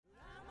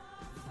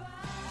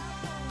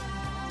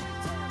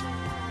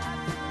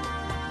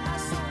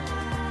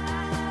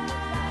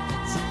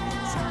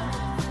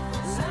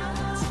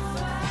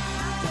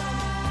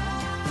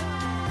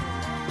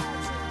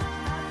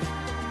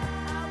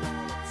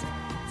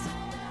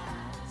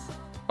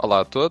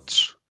Olá a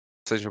todos,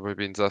 sejam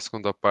bem-vindos à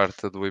segunda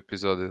parte do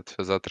episódio de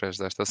Defesa a 3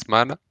 desta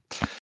semana.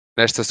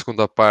 Nesta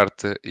segunda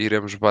parte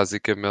iremos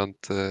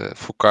basicamente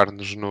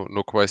focar-nos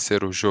no que vai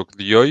ser o jogo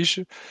de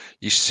hoje.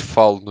 Isto se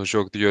falo no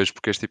jogo de hoje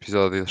porque este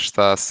episódio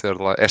está a ser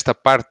esta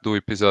parte do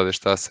episódio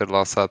está a ser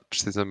lançado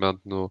precisamente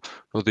no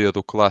dia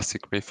do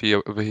Clássico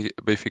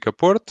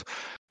Benfica-Porto,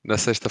 na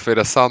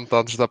sexta-feira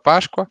santa antes da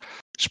Páscoa.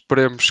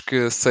 Esperemos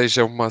que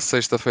seja uma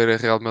sexta-feira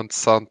realmente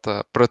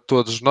santa para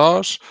todos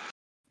nós.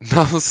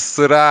 Não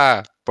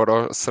será,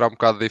 será um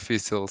bocado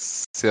difícil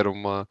ser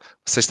uma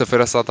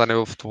sexta-feira santa a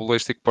nível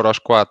futebolístico para os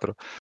quatro,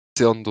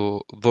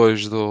 sendo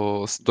dois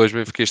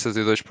benfiquistas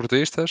e dois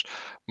portistas,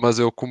 mas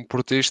eu como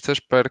portista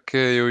espero que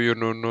eu e o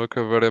Nuno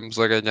acabaremos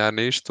a ganhar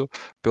nisto,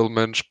 pelo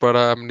menos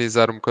para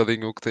amenizar um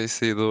bocadinho o que tem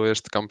sido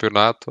este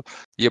campeonato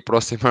e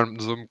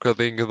aproximarmos um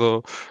bocadinho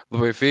do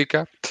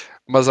Benfica,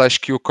 mas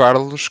acho que o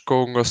Carlos,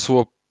 com a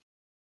sua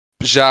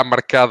já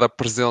marcada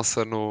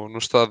presença no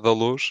Estado da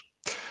Luz,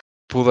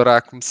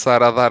 poderá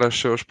começar a dar os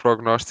seus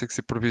prognósticos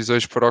e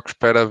previsões para o que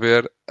espera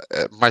ver,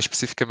 mais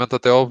especificamente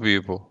até ao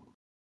vivo.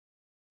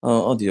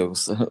 Diogo,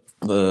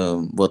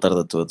 boa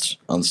tarde a todos,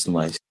 antes de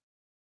mais.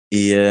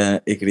 E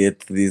eu queria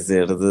te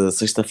dizer, de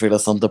sexta-feira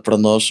santa para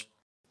nós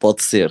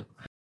pode ser,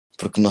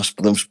 porque nós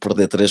podemos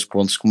perder 3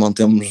 pontos que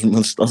mantemos uma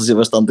distância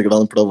bastante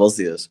grande para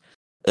vocês.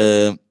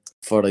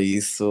 Fora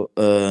isso,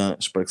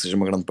 espero que seja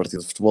uma grande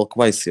partida de futebol, que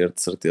vai ser,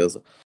 de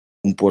certeza.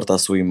 Um Porto à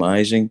sua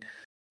imagem,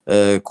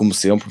 como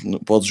sempre,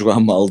 pode jogar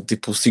mal,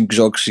 tipo 5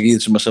 jogos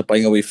seguidos, mas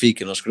apanha o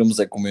Benfica, nós queremos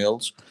é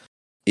comê-los.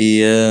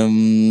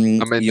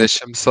 Também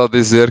deixa-me só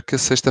dizer que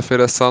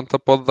sexta-feira santa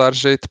pode dar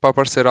jeito para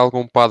aparecer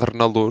algum padre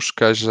na luz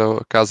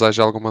caso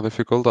haja alguma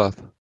dificuldade.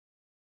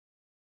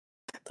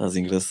 Estás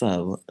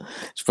engraçado.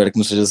 Espero que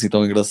não seja assim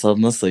tão engraçado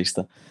na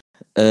sexta.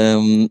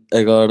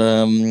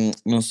 Agora,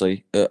 não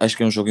sei. Acho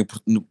que é um jogo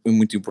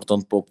muito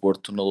importante para o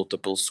Porto na luta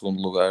pelo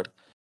segundo lugar.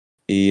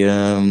 E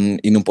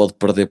não pode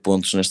perder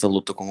pontos nesta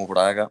luta com o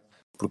Braga,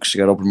 porque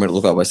chegar ao primeiro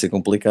lugar vai ser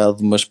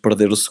complicado, mas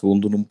perder o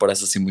segundo não me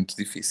parece assim muito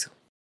difícil.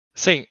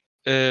 Sim,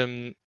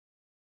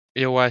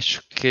 eu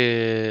acho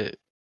que,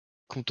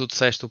 como tu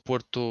disseste, o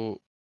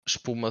Porto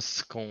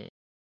espuma-se com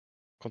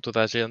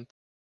toda a gente.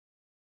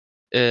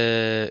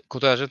 Com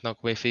toda a gente não,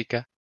 com o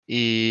Benfica.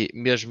 E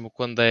mesmo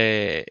quando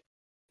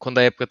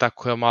a época está a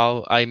correr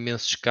mal, há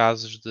imensos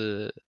casos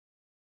de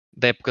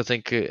épocas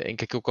em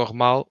que aquilo corre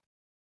mal,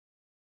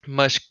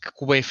 mas que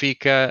com o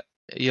Benfica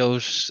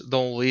eles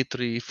dão 1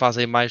 litro e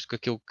fazem mais do que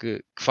aquilo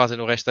que fazem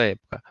no resto da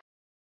época.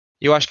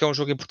 Eu acho que é um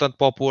jogo importante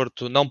para o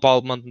Porto, não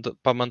para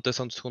a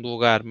manutenção do segundo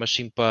lugar, mas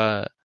sim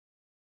para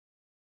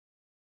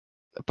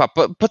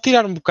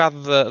tirar um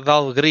bocado da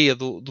alegria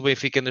do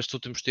Benfica nestes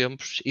últimos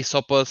tempos e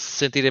só para se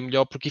sentirem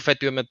melhor, porque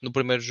efetivamente no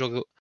primeiro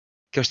jogo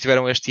que eles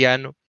tiveram este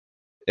ano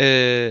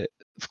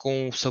ficou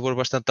um sabor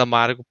bastante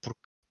amargo,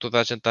 porque toda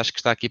a gente acho que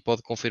está aqui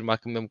pode confirmar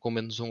que mesmo com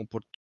menos um o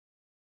Porto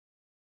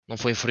não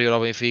foi inferior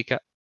ao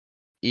Benfica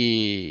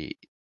e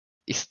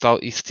se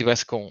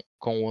estivesse com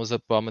 11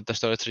 provavelmente a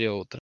história seria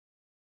outra.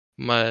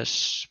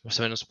 Mas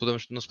também não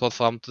se pode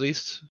falar muito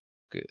disso,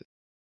 porque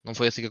não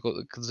foi assim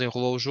que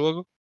desenrolou o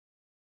jogo.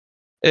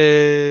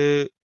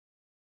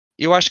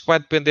 Eu acho que vai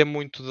depender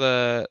muito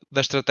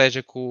da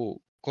estratégia que o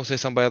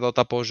Conceição vai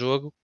adotar para o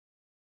jogo.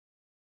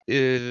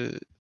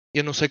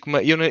 Eu não sei como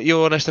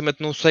eu honestamente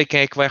não sei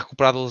quem é que vai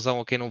recuperar da lesão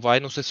ou quem não vai.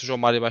 Não sei se o João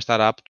Mário vai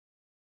estar apto.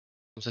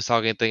 Não sei se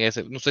alguém tem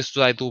essa. Não sei se o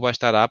Zaidu vai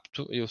estar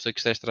apto. Eu sei que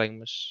isto é estranho,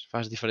 mas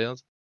faz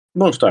diferença.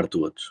 Vão estar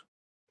todos.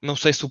 Não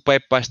sei se o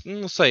Pepe vai.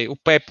 Não sei. O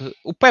Pepe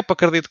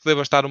acredito que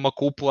deva estar numa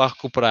cúpula a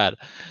recuperar.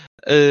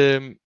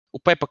 O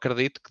Pepe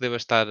acredito que deva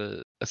estar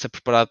a ser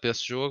preparado para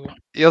esse jogo.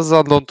 Eles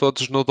andam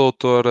todos no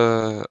doutor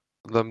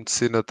da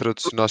medicina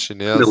tradicional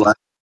chinesa.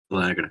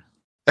 Milagre.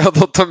 É o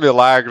doutor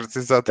Milagres,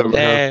 exatamente.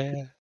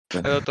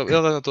 Eles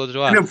andam todos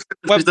lá.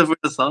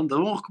 Sexta-feira santa,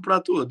 vão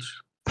recuperar todos.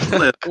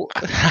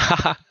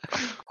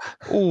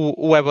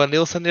 O Evan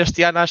Nilsson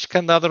este ano acho que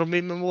anda a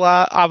dormir mesmo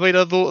lá à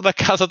beira da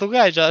casa do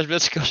gajo. Às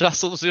vezes que ele já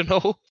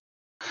solucionou,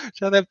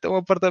 já deve ter um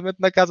apartamento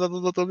na casa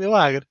do Dr.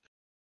 Milagre.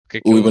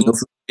 O Evan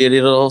Nilsson queria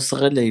ir ao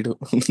serralheiro.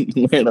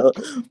 Não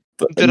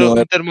era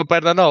meter uma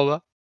perna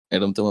nova.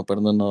 Era meter uma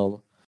perna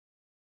nova.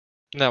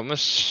 Não,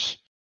 mas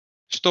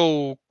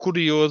estou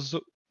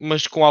curioso,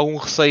 mas com algum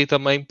receio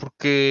também,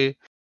 porque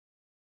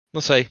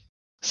não sei.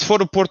 Se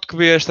for o Porto que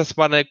vê esta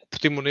semana com o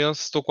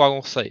Portimonense, estou com algum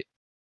receio.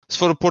 Se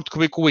for o Porto que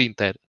vê com o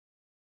Inter,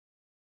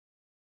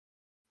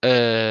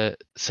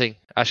 sim,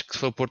 acho que se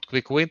for o Porto que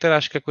vê com o Inter,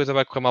 acho que a coisa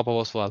vai correr mal para o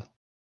vosso lado.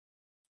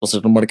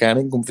 Vocês não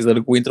marcarem como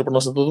fizeram com o Inter, para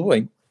nós está tudo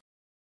bem.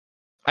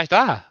 Aí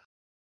está.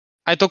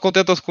 Então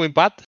contentam-se com o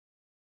empate?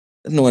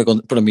 Não é,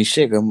 para mim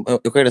chega.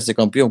 Eu quero ser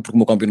campeão, porque o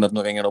meu campeonato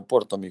não é ganhar ao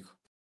Porto, amigo.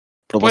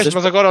 Para vocês,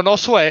 mas agora o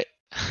nosso é.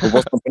 O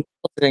vosso campeonato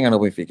pode ganhar ao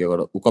Benfica.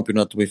 Agora, o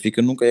campeonato do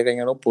Benfica nunca ia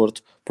ganhar ao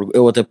Porto. Porque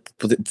eu até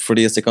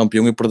preferia ser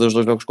campeão e perder os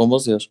 2 jogos com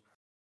vocês.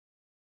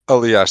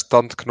 Aliás,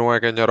 tanto que não é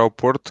ganhar ao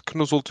Porto, que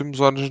nos últimos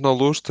anos na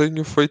Luz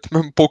tenho feito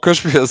mesmo poucas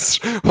vezes.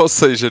 Ou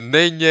seja,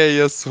 nem é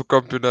esse o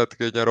campeonato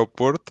de ganhar ao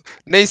Porto,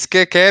 nem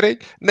sequer querem,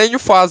 nem o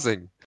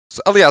fazem.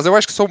 Aliás, eu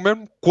acho que sou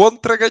mesmo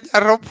contra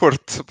ganhar ao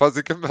Porto,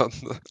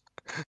 basicamente.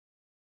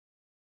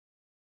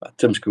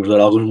 Temos que vos dar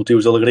alguns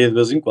motivos de alegria de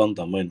vez em quando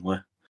também, não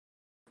é?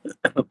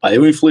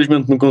 Eu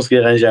infelizmente não consegui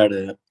arranjar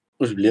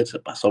os bilhetes.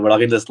 Se houver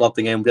alguém desse lado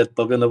que tenha um bilhete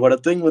para venda, agora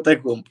tenho, até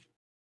compro.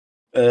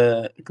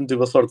 Que não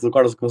tive a sorte de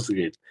quase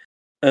conseguir.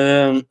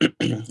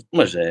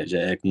 Mas já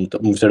é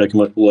como disseram aqui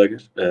meus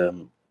colegas.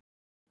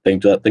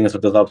 Tenho a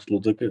certeza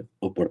absoluta que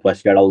o Porto vai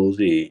chegar à luz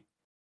e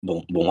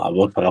bom lá,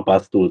 vamos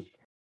farrapar tudo.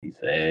 Isso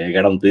é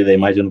garantido, a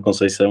imagem de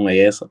Conceição é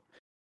essa.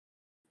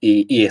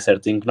 E é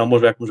certinho que não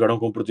vamos ver como jogaram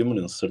com o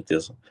Portimonense,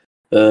 certeza.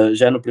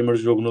 Já no primeiro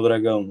jogo no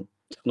Dragão,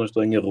 se não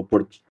estou em erro, o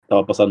Porto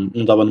não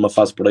estava numa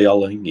fase por aí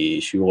além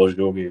e chegou ao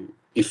jogo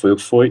e foi o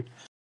que foi.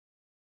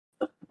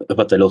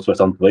 Batalhou-se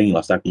bastante bem,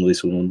 lá está, como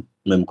disse o Nuno,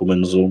 mesmo com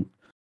menos um.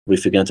 O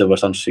Benfica teve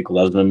bastantes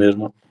dificuldades na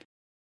mesma.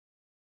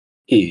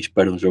 E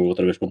espero um jogo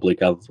outra vez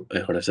complicado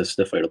agora esta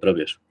sexta-feira, outra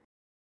vez.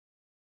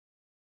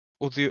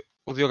 O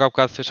Diogo há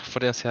bocado fez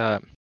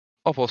referência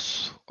ao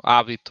vosso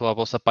hábito, à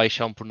vossa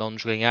paixão por não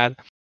nos ganhar.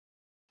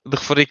 De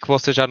referir que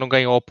vocês já não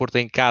ganham ao Porto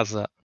em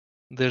casa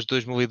desde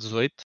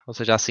 2018, ou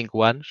seja, há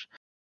 5 anos.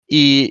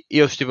 E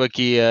eu estive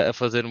aqui a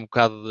fazer um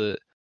bocado de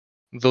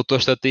doutor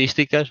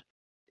estatísticas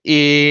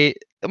e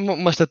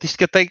uma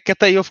estatística que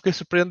até eu fiquei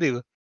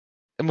surpreendido.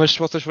 Mas se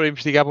vocês forem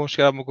investigar, vão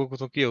chegar a uma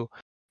conclusão que eu.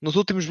 Nos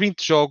últimos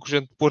 20 jogos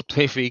entre Porto e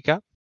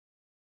Benfica,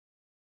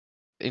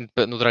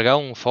 no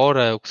Dragão,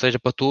 fora, o que seja,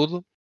 para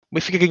tudo, o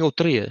Benfica ganhou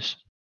 3.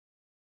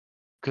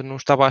 Que eu não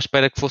estava à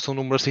espera que fosse um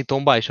número assim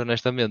tão baixo,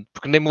 honestamente.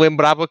 Porque nem me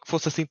lembrava que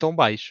fosse assim tão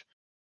baixo.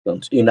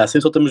 Pronto. E ainda assim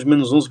só temos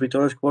menos 11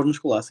 vitórias que vós nos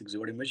clássicos,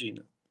 agora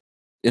imagina.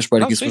 Eu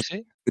espero Não, que isso sim, vos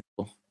sim.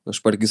 Eu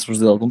espero que isso vos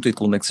dê algum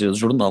título, nem que seja de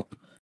jornal.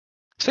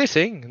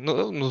 Sim.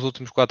 Nos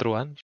últimos 4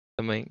 anos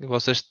também.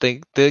 Vocês têm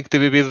que ter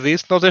vivido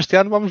disso. Nós este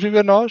ano vamos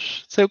viver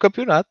nós sem o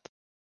campeonato.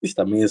 Isso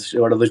também,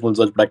 agora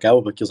 2018 para cá,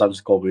 houve aqueles anos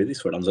de Covid,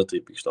 isso foram anos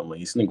atípicos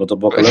também. Isso nem conta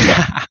para o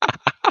calendário.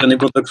 Tendo em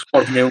conta que o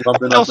Sporting ganhou um Até o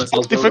campeonato nessa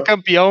Sporting foi altura.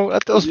 campeão.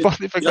 Até o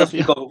Sporting foi Já se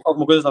campeão. viu que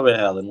alguma coisa estava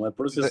errada, não é?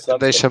 Por isso esses anos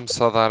Deixa-me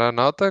só dar a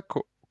nota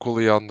que o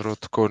Leandro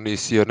tocou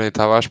nisso e eu nem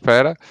estava à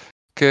espera,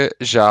 que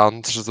já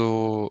antes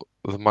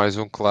de mais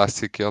um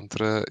clássico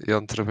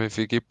entre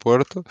Benfica e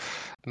Porto,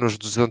 nos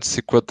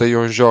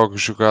 251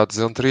 jogos jogados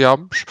entre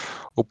ambos,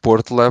 o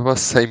Porto leva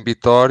 100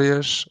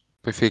 vitórias,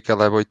 o Benfica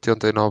leva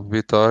 89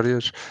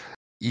 vitórias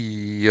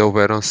e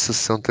houveram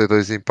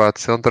 62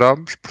 empates entre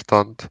ambos,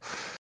 portanto,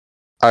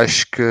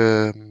 acho que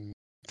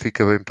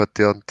fica bem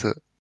patente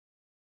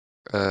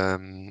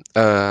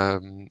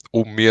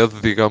o medo,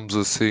 digamos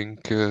assim,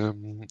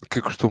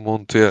 que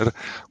costumam ter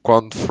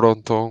quando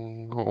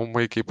defrontam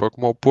uma equipa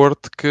como o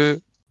Porto,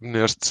 que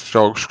nestes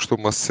jogos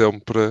costuma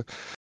sempre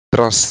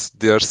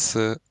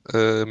transcender-se,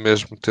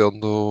 mesmo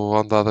tendo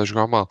andado a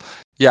jogar mal.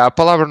 A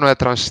palavra não é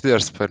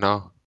transcender-se, pois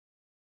não?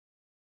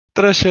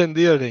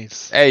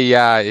 Transcenderem-se.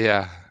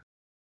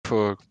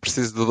 Fogo.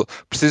 Preciso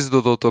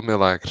do Doutor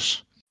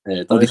Milagres.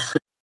 também.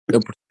 Eu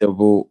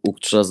percebo o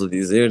que tu estás a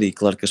dizer e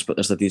claro que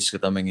a estatística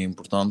também é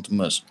importante,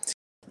 mas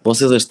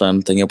vocês este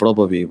ano têm a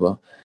prova viva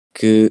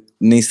que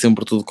nem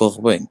sempre tudo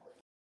corre bem.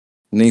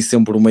 Nem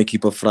sempre uma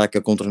equipa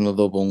fraca com um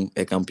treinador bom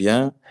é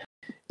campeã,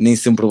 nem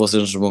sempre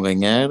vocês nos vão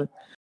ganhar.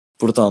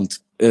 Portanto,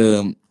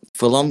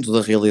 falando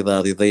da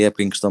realidade e da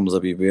época em que estamos a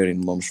viver, e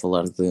não vamos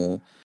falar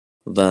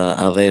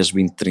há 10,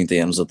 20, 30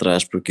 anos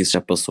atrás, porque isso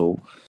já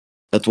passou.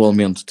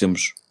 Atualmente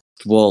temos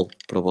futebol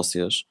para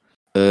vocês.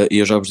 E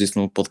eu já vos disse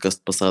no podcast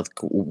passado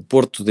que o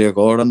Porto de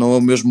agora não é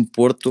o mesmo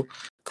Porto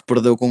que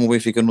perdeu com o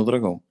Benfica no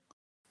Dragão.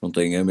 Não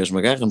tem a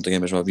mesma garra, não tem a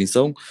mesma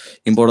ambição,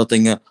 embora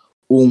tenha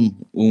um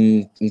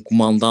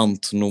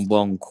comandante num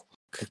banco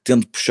que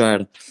tente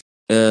puxar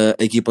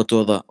a equipa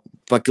toda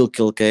para aquilo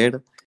que ele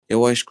quer.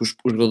 Eu acho que os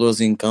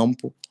jogadores em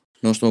campo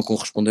não estão a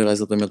corresponder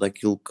exatamente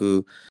àquilo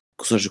que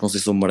o Sérgio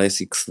Conceição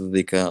merece e que se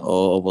dedica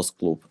ao vosso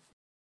clube.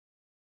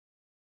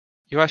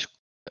 Eu acho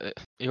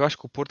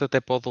que o Porto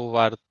até pode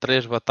levar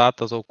 3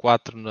 batatas ou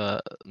 4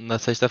 na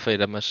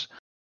sexta-feira, mas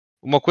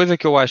uma coisa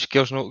que eu acho que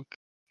eles não.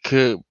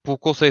 Que por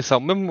Conceição,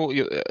 mesmo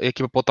a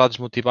equipa pode estar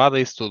desmotivada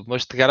e isso tudo,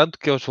 mas te garanto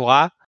que eles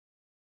lá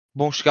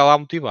vão chegar lá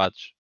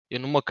motivados. Eu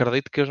não me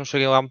acredito que eles não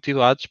cheguem lá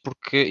motivados,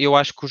 porque eu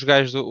acho que os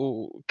gajos,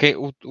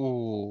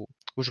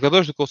 os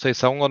jogadores do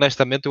Conceição,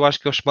 honestamente, eu acho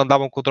que eles se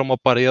mandavam contra uma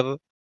parede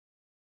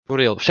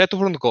por ele. Exceto o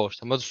Bruno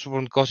Costa, mas o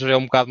Bruno Costa já é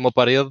um bocado uma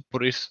parede,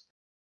 por isso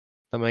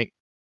também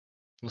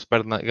não se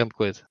perde grande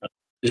coisa.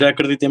 Já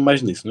acreditem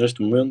mais nisso.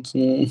 Neste momento,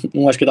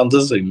 não acho que é tanto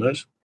assim,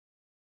 mas.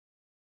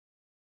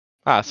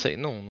 Sim,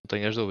 não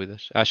tenho as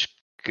dúvidas. Acho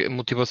que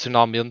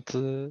motivacionalmente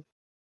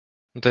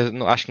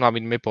acho que não há a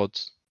mínima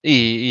hipótese.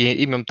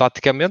 E mesmo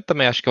taticamente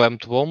também acho que ele é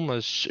muito bom,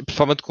 mas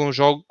principalmente com o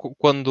jogo,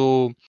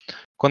 quando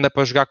é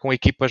para jogar com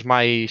equipas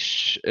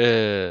mais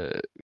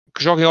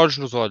que joguem olhos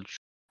nos olhos.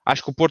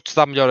 Acho que o Porto se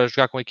dá melhor a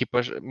jogar com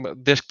equipas,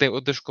 desde que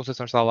o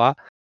Conceição está lá,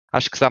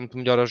 acho que se dá muito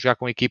melhor a jogar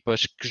com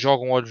equipas que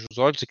jogam olhos nos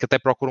olhos e que até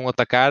procuram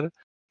atacar,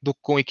 do que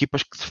com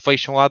equipas que se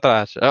fecham lá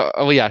atrás.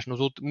 Aliás,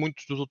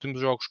 muitos dos últimos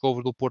jogos que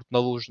houve do Porto na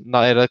Luz,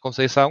 na era da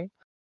Conceição,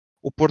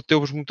 o Porto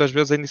teve muitas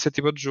vezes a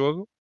iniciativa do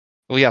jogo,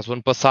 Aliás, o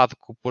ano passado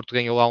que o Porto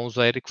ganhou lá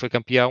 1-0 e que foi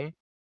campeão,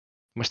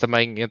 mas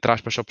também, entre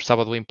aspas, só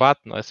precisava do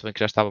empate, não é? Se bem que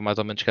já estava mais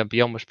ou menos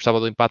campeão, mas precisava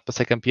do empate para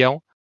ser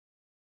campeão.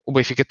 O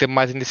Benfica teve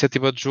mais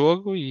iniciativa de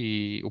jogo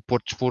e o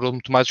Porto explorou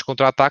muito mais os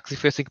contra-ataques e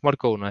foi assim que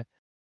marcou, não é?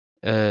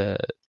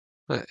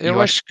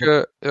 Eu acho que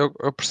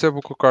eu percebo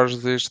o que o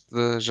Carlos diz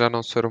de já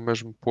não ser o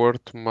mesmo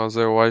Porto, mas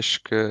eu acho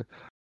que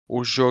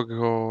o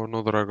jogo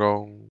no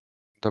Dragão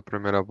da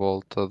primeira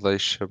volta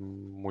deixa-me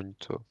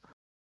muito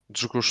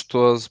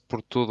desgostoso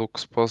por tudo o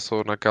que se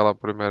passou naquela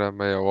primeira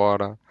meia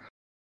hora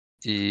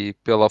e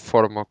pela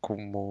forma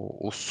como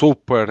o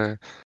super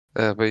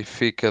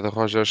Benfica de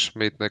Roger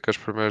Schmidt naqueles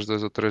primeiros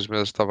 2 ou 3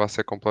 meses estava a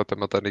ser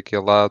completamente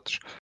aniquilados,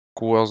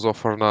 que o Enzo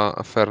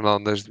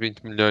Fernandes de 20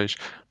 milhões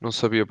não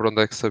sabia para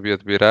onde é que sabia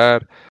de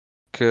virar,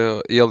 que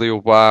ele e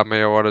o Bá, à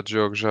meia hora de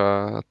jogo,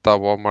 já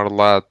estavam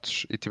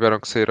amarelados e tiveram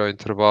que sair ao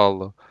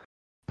intervalo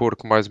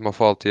porque mais uma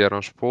falta e eram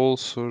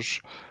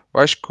expulsos. Eu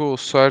acho que o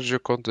Sérgio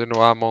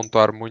continua a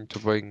montar muito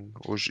bem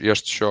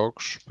estes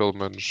jogos, pelo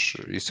menos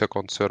isso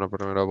aconteceu na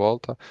primeira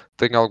volta.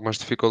 Tem algumas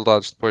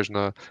dificuldades depois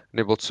no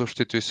nível de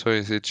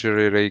substituições e de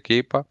gerir a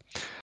equipa,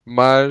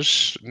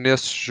 mas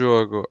nesse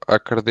jogo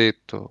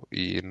acredito,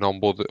 e não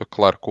vou,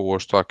 claro que o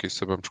Osto aqui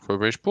sabemos que foi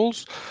bem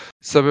expulso,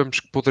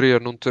 sabemos que poderia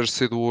não ter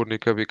sido o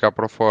único a vir cá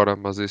para fora,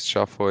 mas isso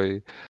já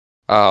foi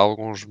há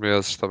alguns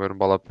meses, também não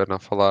vale a pena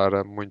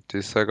falar muito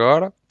disso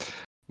agora.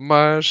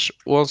 Mas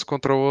 11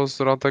 contra 11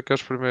 durante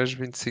aqueles primeiros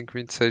 25,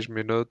 26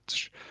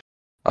 minutos,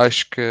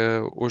 acho que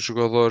os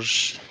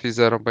jogadores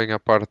fizeram bem a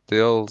parte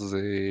deles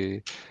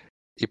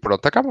e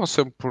pronto, acabam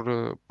sempre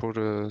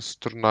por se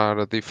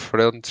tornar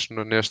diferentes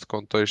neste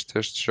contexto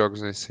destes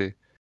jogos em si.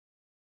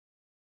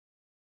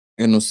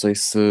 Eu não sei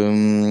se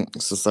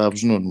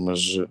sabes, Nuno, mas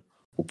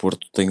o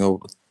Porto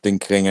tem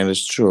que ganhar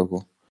este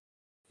jogo.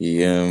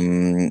 E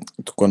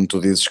quando tu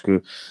dizes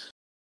que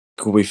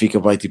o Benfica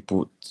vai,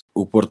 tipo,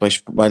 o Porto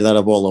vai dar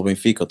a bola ao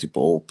Benfica,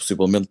 ou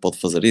possivelmente pode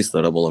fazer isso,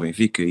 dar a bola ao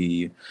Benfica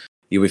e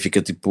o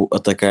Benfica, tipo,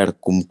 atacar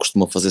como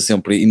costuma fazer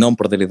sempre e não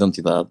perder a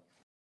identidade,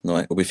 não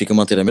é? O Benfica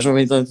manter a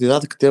mesma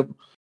identidade que teve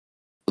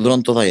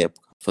durante toda a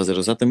época, fazer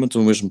exatamente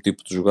o mesmo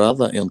tipo de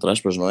jogada, entre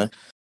aspas, não é?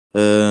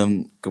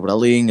 Quebrar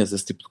linhas,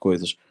 esse tipo de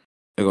coisas.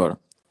 Agora,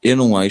 eu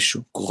não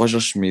acho que o Roger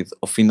Schmidt,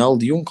 ao final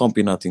de um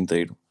campeonato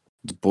inteiro,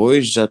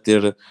 depois de já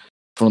ter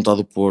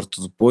afrontado o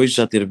Porto, depois de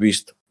já ter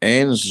visto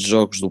N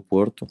jogos do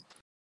Porto,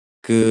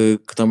 que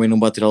também não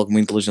vai ter alguma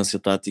inteligência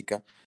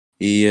tática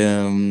e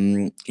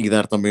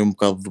dar também um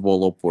bocado de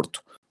bola ao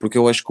Porto. Porque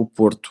eu acho que o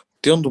Porto,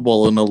 tendo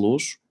bola na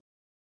luz,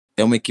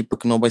 é uma equipa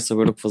que não vai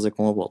saber o que fazer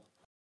com a bola.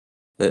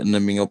 Na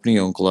minha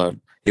opinião, claro.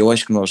 Eu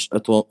acho que nós,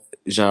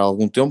 já há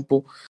algum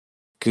tempo,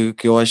 que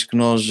eu acho que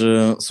nós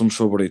somos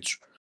favoritos.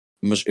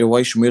 Mas eu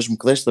acho mesmo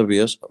que desta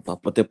vez,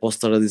 até posso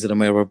estar a dizer a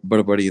maior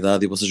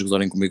barbaridade e vocês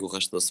gozarem comigo o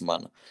resto da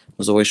semana,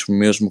 mas eu acho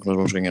mesmo que nós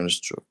vamos ganhar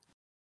neste jogo.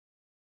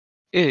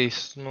 É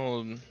isso.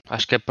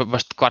 Acho que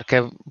claro que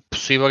é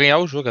possível ganhar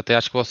o jogo. Até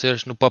acho que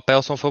vocês no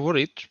papel são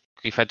favoritos,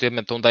 porque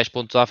efetivamente estão 10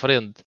 pontos à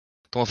frente.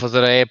 Estão a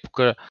fazer a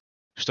época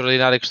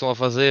extraordinária que estão a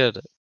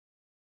fazer.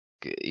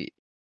 E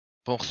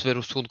vão receber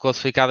o segundo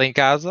classificado em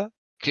casa,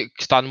 que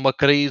está numa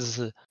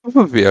crise.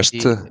 Veste?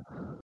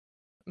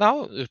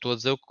 Não, eu estou a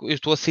dizer, eu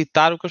estou a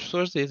citar o que as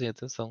pessoas dizem,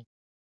 atenção.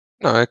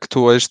 Não, é que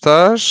tu hoje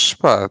estás,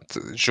 pá,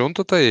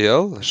 junta-te a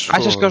eles.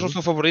 Achas que eles não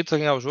são favoritos a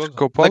ganhar o jogo?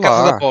 Desculpa Na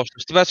casa de lá.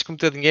 apostas, se tivesses que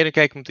meter dinheiro,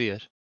 quem é que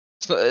metias?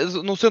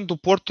 No centro do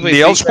Porto,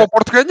 Neles para o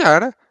Porto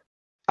ganhar.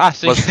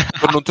 sim. Mas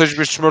tu não tens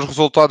visto os meus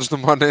resultados do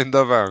Money in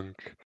the Bank.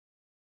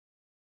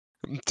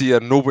 Metia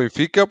no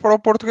Benfica para o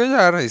Porto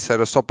ganhar. Isso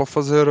era só para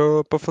fazer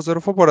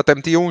o favor. Até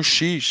metia um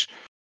X,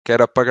 que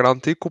era para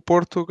garantir que o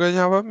Porto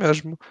ganhava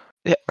mesmo.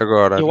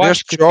 Agora, Eu acho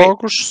nestes que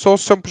jogos são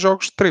sempre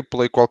jogos de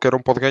tripla e qualquer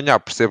um pode ganhar.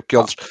 Percebo que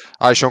eles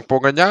acham que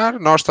vão ganhar,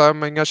 nós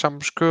também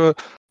achamos que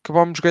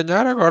vamos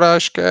ganhar. Agora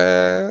acho que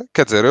é.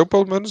 Quer dizer, eu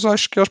pelo menos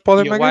acho que eles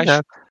podem bem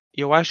ganhar.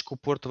 Eu acho que o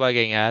Porto vai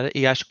ganhar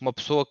e acho que uma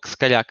pessoa que se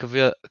calhar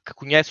que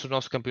conhece o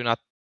nosso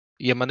campeonato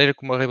e a maneira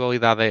como a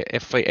rivalidade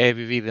é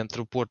vivida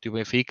entre o Porto e o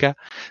Benfica,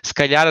 se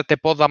calhar até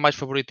pode dar mais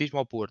favoritismo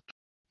ao Porto.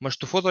 Mas se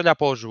tu fores olhar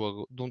para o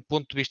jogo de um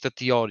ponto de vista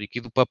teórico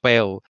e do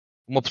papel,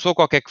 uma pessoa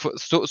qualquer que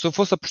se eu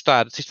fosse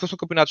apostar, se isto fosse um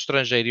campeonato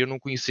estrangeiro e eu não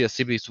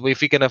conhecesse e visse o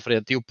Benfica na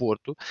frente e o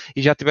Porto,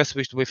 e já tivesse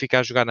visto o Benfica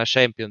a jogar na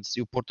Champions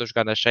e o Porto a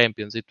jogar na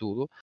Champions e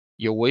tudo,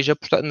 e eu hoje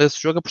nesse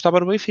jogo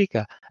apostava no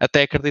Benfica.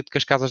 Até acredito que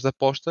as casas de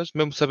apostas,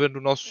 mesmo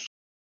sabendo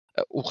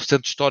o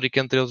recente histórico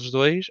entre eles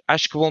dois,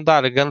 acho que vão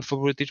dar grande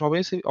favoritismo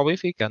ao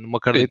Benfica. Não me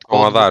acredito que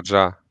Estão a dar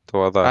já.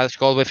 Estou a dar. acho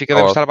que o Benfica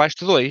deve estar abaixo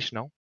de 2,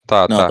 não?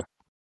 Tá.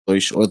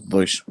 Ou de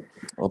dois.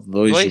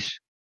 2?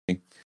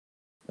 Sim.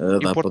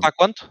 E o Porto está a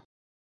quanto?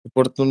 O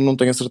Porto não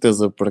tenho a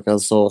certeza, por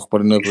acaso só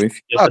reparei na do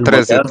Benfica.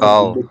 3 e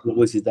tal. Não vou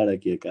publicitar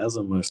aqui a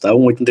casa, mas está a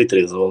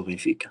 1,83 ao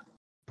Benfica.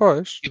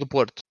 Pois. E do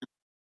Porto?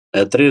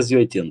 A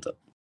 13,80.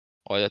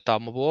 Olha, está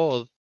uma boa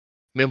odd.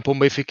 Mesmo para um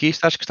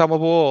benfiquista, acho que está uma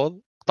boa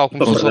odd. Tal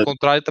como se fosse ao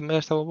contrário, também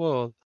está uma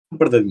boa odd. Não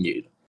perder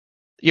dinheiro.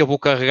 E eu vou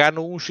carregar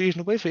no 1x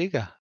no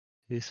Benfica.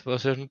 Isso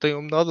vocês não têm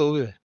a menor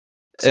dúvida.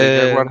 Sim,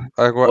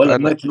 agora Olha,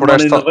 mete-lhe por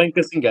Money esta, na banca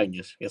assim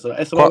ganhas. Essa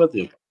vai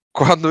bater.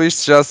 quando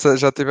isto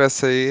já tiver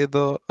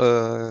saído,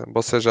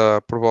 vocês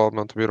já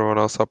provavelmente viram a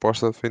nossa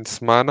aposta de fim de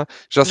semana.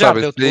 Já Já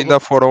sabem, deu se tudo. ainda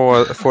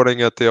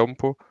forem a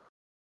tempo.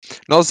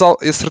 Nós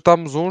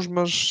acertamos uns,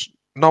 mas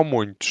não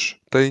muitos.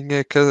 Tem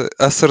é que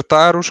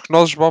acertar os que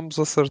nós vamos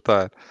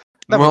acertar.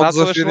 Na Não é um verdade,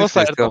 são eles que desafio não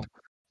difícil. acertam.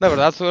 Na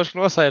verdade, são eles que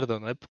não acertam,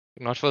 não é? Porque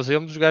nós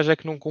fazemos, os gajos é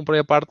que não cumprem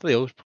a parte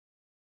deles.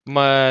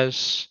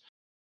 Mas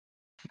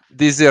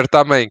Dizer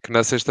também que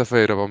na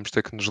sexta-feira vamos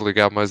ter que nos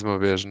ligar mais uma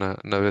vez na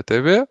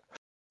BTV,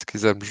 se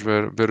quisermos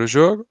ver o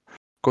jogo.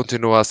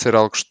 Continua a ser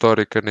algo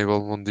histórico a nível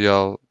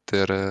mundial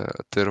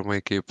ter uma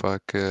equipa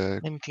que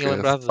nem me tinha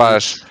lembrado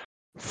faz, disso.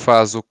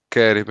 faz o que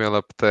quer e bem lhe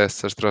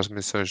apetece as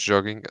transmissões de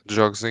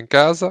jogos em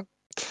casa.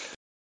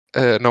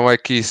 Não é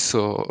que isso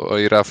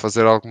irá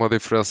fazer alguma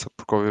diferença,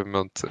 porque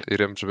obviamente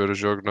iremos ver o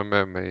jogo na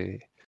mesma e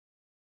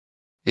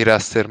irá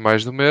ser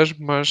mais do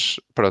mesmo, mas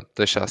pronto,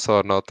 deixar só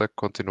a nota que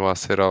continua a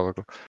ser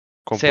algo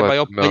Isso é a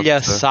maior completamente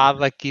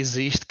palhaçada que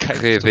existe cá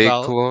em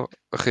Portugal.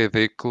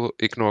 ridículo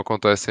e que não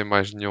acontece em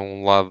mais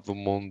nenhum lado do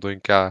mundo em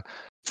que há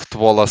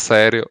futebol a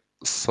sério,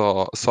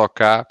 só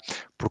cá,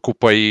 porque o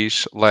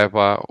país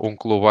leva um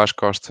clube às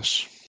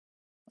costas.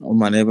 Oh,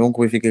 mano, é bom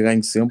que o Benfica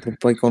ganhe sempre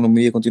para a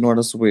economia continuar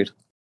a subir.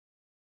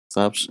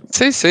 Sabes?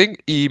 Sim,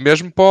 e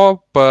mesmo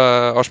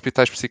para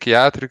hospitais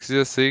psiquiátricos e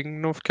assim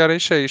não ficarem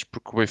cheios,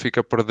 porque o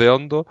Benfica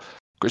perdendo,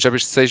 já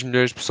viste 6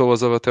 milhões de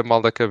pessoas a bater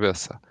mal da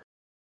cabeça.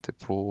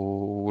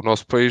 Tipo, o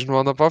nosso país não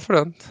anda para a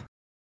frente.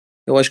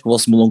 Eu acho que o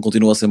vosso melão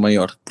continua a ser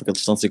maior, porque a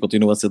distância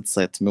continua a ser de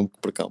 7, mesmo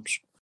que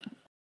percamos.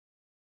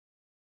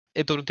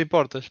 Então não te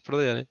importas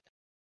perderem.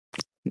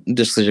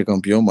 Desde que seja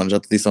campeão, mano, já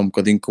te disse há um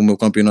bocadinho que o meu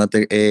campeonato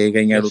é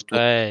ganhar Eu o todo.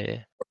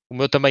 sei. O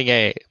meu também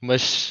é,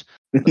 mas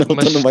Não,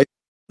 mas- então não vai ter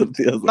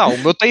certeza. não, o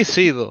meu tem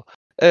sido.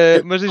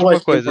 Mas diz Eu uma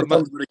acho que é coisa,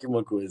 importante ver aqui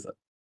uma coisa.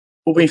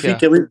 O quê?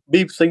 Benfica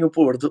vive sem o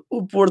Porto.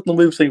 O Porto não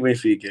vive sem o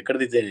Benfica.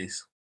 Acreditem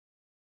nisso.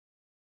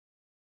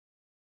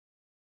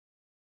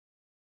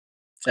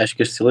 Acho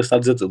que este silêncio está a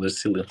dizer tudo, este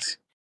silêncio.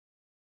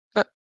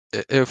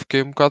 Eu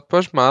fiquei um bocado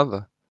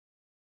pasmada.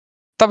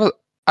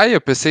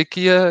 Eu pensei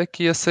que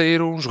ia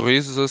sair uns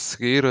risos a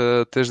seguir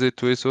a teres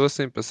dito isso ou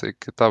assim. Pensei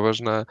que estavas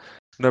na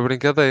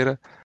brincadeira.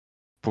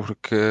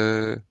 Porque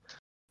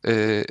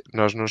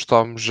nós não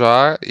estamos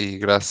já, e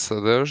graças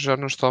a Deus, já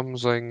não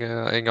estamos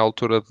em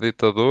altura de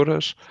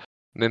ditaduras,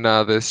 nem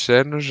nada desse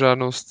género. Já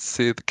não se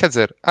decide. Quer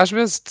dizer, às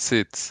vezes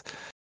decide-se,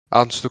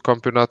 antes do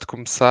campeonato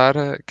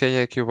começar, quem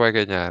é que o vai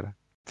ganhar.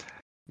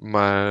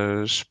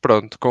 Mas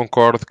pronto,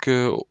 concordo que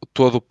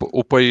todo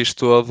o país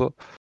todo,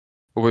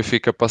 o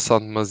Benfica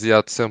passando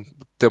demasiado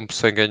tempo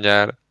sem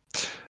ganhar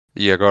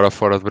e agora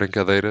fora de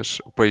brincadeiras,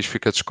 o país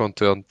fica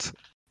descontente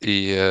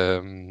e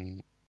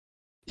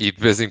de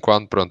vez em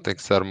quando, pronto, tem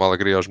que ser uma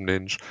alegria aos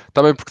meninos.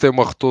 Também porque tem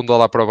uma rotunda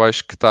lá para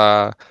baixo que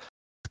está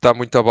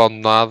muito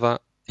abandonada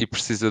e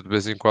precisa de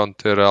vez em quando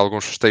ter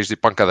alguns festejos de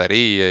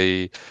pancadaria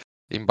e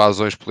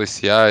invasões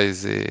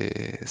policiais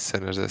e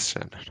cenas desse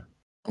género.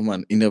 Oh,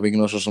 mano, ainda bem que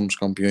nós só somos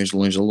campeões de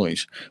longe a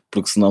longe,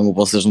 porque senão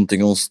vocês não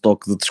tinham um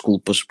estoque de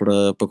desculpas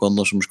para quando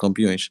nós somos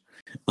campeões.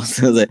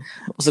 Vocês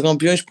são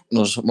campeões porque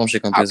nós vamos ser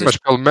campeões. Mas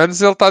pelo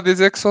menos ele está a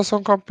dizer que só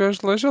são campeões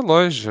de longe a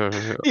longe.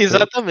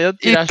 Exatamente,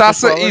 E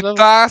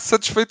está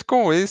satisfeito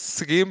com isso.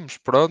 Seguimos,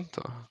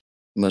 pronto.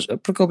 Mas é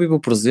porque eu vivo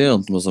o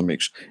presente, meus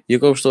amigos. E o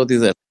que eu estou a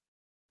dizer?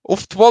 O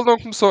futebol não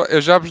começou.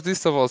 Eu já vos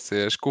disse a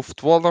vocês que o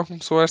futebol não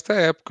começou esta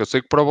época. Eu sei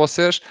que para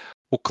vocês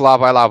o que lá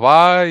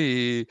vai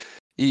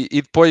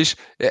e depois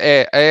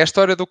é a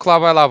história do que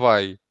lá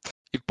vai.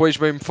 E depois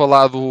vem-me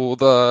falar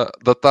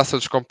da Taça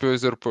dos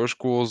Campeões Europeus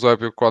com o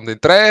Eusébio quando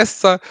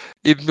interessa,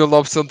 e de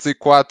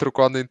 1904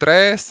 quando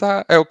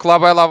interessa. É o que lá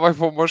vai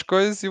para umas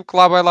coisas e o que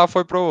lá vai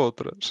foi para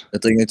outras.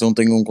 Então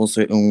tenho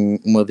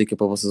uma dica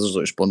para vocês os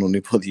dois, para o Nuno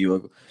e para o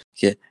Diogo,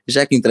 que é,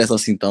 já que interessa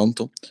assim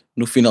tanto,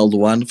 no final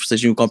do ano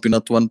festejem o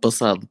campeonato do ano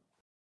passado.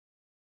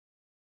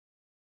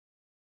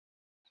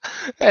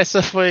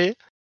 Essa foi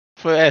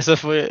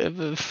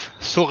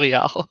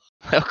surreal.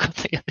 É o que eu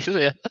tenho a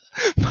dizer.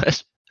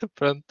 Mas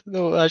pronto,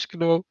 acho que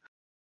não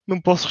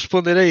posso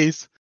responder a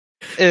isso.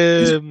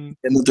 É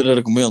não ter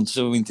argumentos,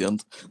 eu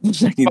entendo. Mas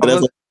já que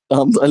interessa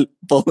tanto, olha,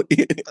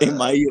 em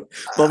maio,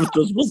 vamos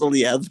todos para os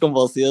aliados com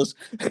vocês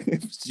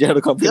festejar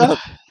o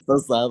campeonato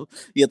passado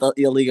e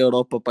a Liga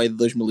Europa pai de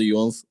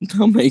 2011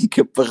 também,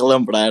 que é para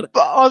relembrar.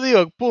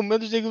 Diogo, pelo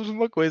menos diga-vos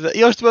uma coisa.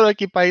 Eles estiveram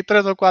aqui para aí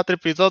 3 ou 4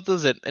 episódios a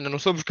dizer ainda não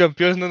somos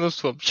campeões, ainda não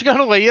somos.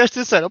 Chegaram a este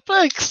e disseram,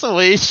 pá, que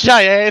são isto?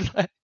 Já é, não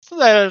é? Isso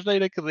não era a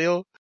asneira que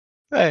deu.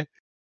 É.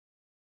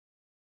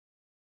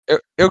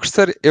 Eu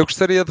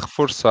gostaria de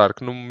reforçar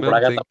que no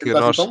momento em que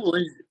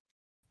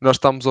nós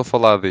estamos a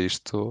falar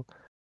disto,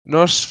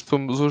 nós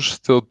somos os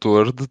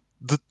detentores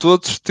de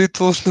todos os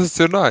títulos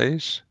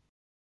nacionais.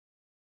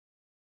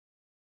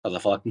 Estás a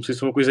falar como se isso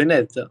fosse uma coisa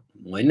inédita.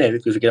 Não é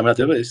inédito, eu fiquei na minha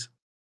cabeça.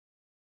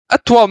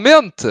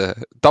 Atualmente,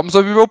 estamos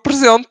a viver o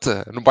presente.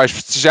 Não vais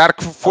festejar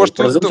que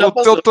foste o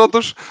detentor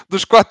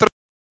dos 4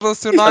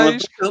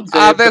 nacionais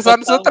há 10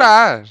 anos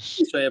atrás.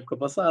 Isso é época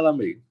passada,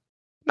 amigo.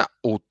 Não,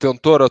 o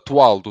detentor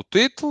atual do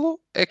título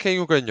é quem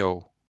o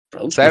ganhou.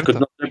 Pronto, Certo? mas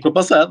na época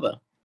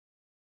passada.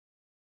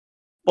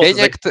 Quem Vocês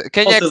é que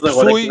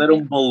agora possui?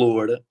 quiseram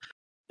valor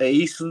a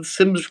isso de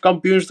sermos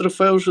campeões de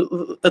troféus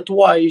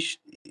atuais.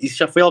 Isso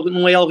já foi algo,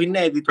 não é algo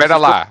inédito. Espera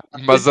Vocês lá,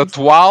 mas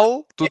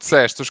atual, tu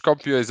disseste os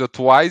campeões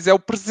atuais é o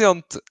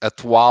presente.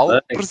 Atual,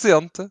 Bem,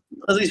 presente.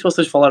 mas isso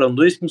vocês falaram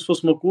disso como se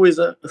fosse uma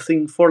coisa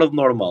assim fora de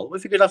normal. O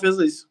Benfica já fez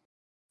isso.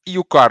 E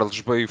o Carlos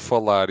veio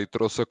falar e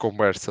trouxe a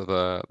conversa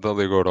da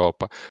Liga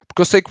Europa.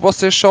 Porque eu sei que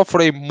vocês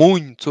sofrem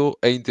muito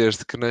em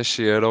desde que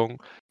nasceram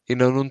e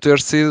não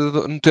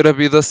ter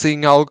havido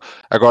assim algo.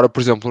 Agora,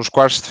 por exemplo, nos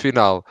quartos de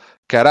final,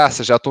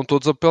 caraça, já estão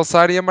todos a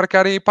pensar e a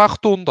marcarem ir para a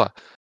rotunda.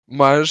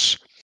 Mas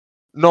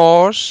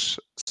nós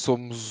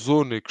somos os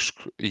únicos,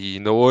 e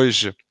ainda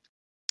hoje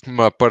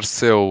me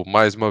apareceu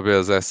mais uma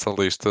vez essa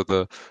lista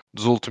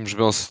dos últimos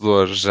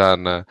vencedores já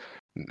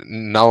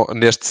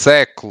neste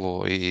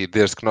século e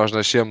desde que nós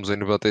nascemos em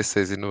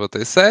 96 e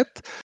 97,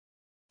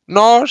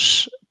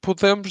 nós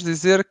podemos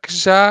dizer que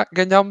já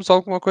ganhámos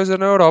alguma coisa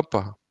na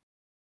Europa.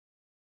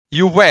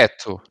 E o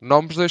Beto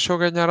não nos deixou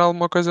ganhar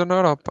alguma coisa na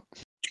Europa.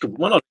 Desculpa,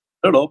 mas nós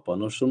na Europa,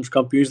 nós somos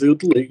campeões da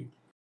Youth League.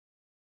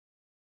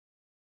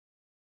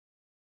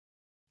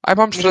 Ai,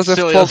 vamos Mas trazer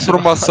isso futebol é- de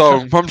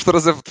formação. Vamos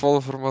trazer futebol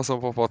de formação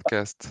para o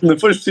podcast. Não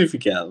foi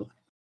especificado.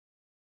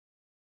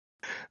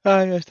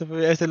 Ai, esta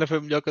ainda foi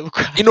melhor que a do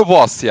carro. E no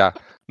Bóssia?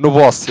 No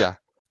Bóssia?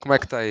 Como é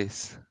que está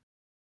isso?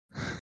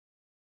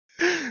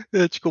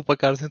 Desculpa,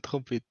 Carlos,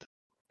 interrompi-te.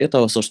 Eu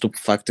estava só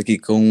estupefacto aqui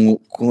com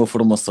a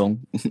formação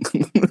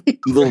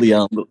do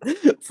Leandro.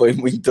 Foi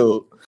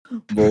muito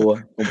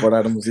boa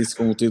compararmos isso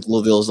com o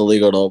título deles da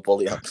Liga Europa,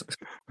 aliás.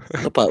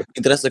 Epá, o que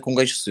interessa é que um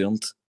gajo se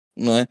sente,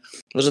 não é?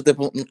 Mas até,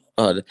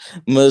 olha,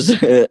 mas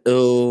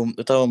eu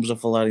estávamos a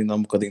falar ainda há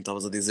um bocadinho,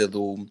 estavas a dizer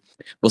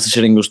vocês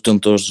serem os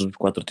detentores dos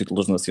 4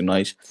 títulos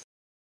nacionais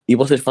e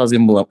vocês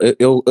fazem-me,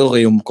 eu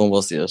rio-me com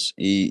vocês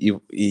e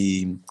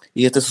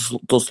até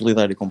estou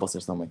solidário com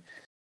vocês também.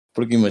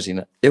 Porque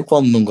imagina, eu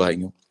quando não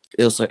ganho,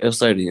 eu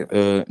sério,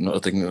 eu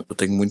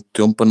tenho muito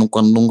tempo para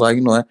quando não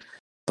ganho, não é?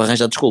 Para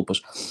arranjar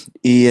desculpas.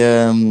 E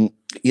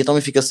eu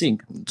também fico assim,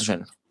 do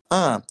género.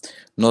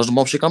 Nós não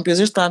vamos ser campeões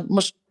este ano,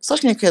 mas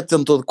sabes quem é que é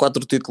detentor de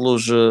 4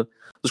 títulos,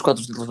 dos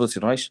 4 títulos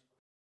nacionais?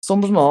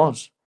 Somos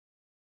nós.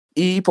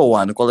 E para o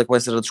ano, qual é que vai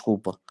ser a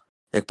desculpa?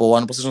 É que para o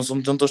ano vocês não são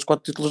detentores de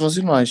 4 títulos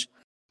nacionais.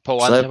 Para o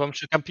ano Percebe? já vamos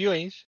ser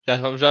campeões. Já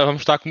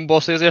vamos estar como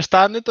vocês este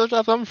ano, então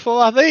já vamos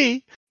falar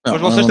daí. Não,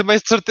 Mas vocês também,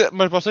 de certeza,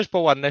 mas vocês para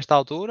o ano, nesta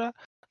altura,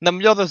 na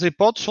melhor das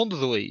hipóteses, são de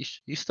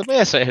 2. Isso também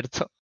é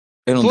certo.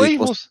 eu não Dois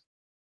digo, vão...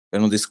 eu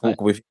não disse que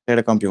o Benfica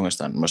era campeão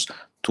este ano, mas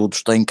tudo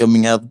está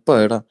encaminhado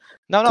para.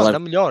 Não, Claro. na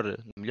melhor. Na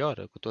melhor,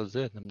 é o que eu estou a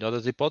dizer. Na melhor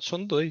das hipóteses, são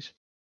de 2.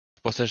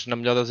 Vocês, na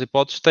melhor das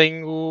hipóteses,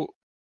 têm o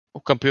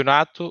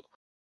campeonato.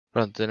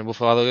 Pronto, eu não vou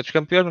falar da Liga dos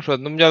Campeões, mas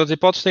pronto, na melhor das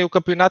hipóteses, tem o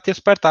campeonato e a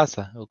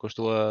supertaça. É o que eu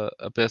estou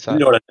a pensar.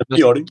 Melhor, é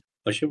pior, hein?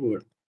 Faz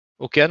favor.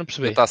 O que é? Não A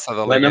percebi. taça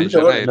da Não é Liga na em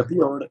melhor, é janeiro. na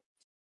pior.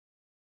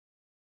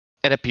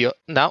 Era pior.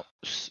 Não.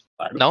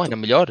 Claro. Não, é na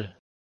melhor.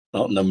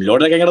 Não, na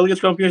melhor é ganhar a Liga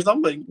dos Campeões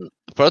também.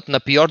 Pronto, na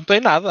pior não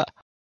tem nada.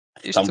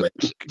 Isto, Também.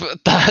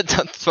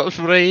 Vamos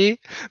por aí.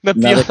 Na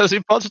Nada. pior das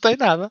hipóteses, não tem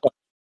nada.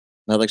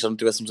 Nada que já não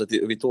estivéssemos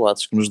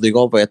habituados, que nos diga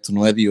ao Beto,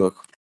 não é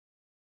Diogo?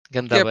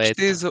 Ganda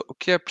Beto. o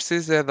que é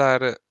preciso é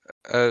dar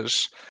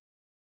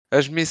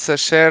as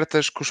missas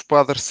certas com os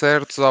padres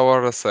certos à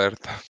hora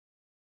certa.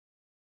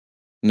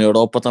 Na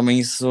Europa também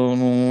isso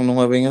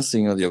não é bem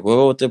assim, ó Diogo.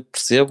 Eu até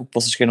percebo que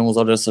vocês queiram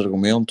usar esse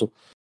argumento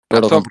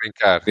para Estou a o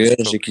brincar.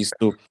 campeonato e que isso.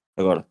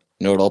 Agora,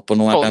 na Europa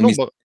não há Oh,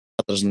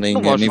 camisas nem.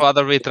 Não vamos nem- falar de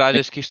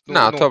arbitragens, que isto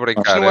Não, estou a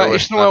brincar.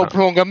 isto não é o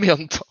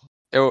prolongamento.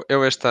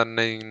 Eu este ano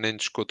nem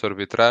discuto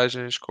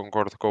arbitragens.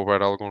 Concordo que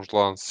houver alguns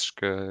lances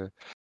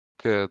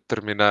que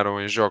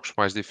terminaram em jogos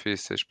mais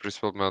difíceis,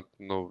 principalmente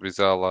no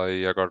Vizela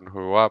e agora no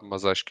Rio Ave,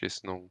 mas acho que isso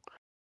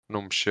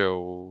não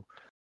mexeu.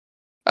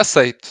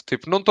 Aceito,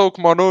 tipo, não estou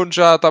como o Nuno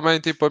já também,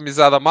 tipo,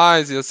 amizade a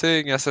mais e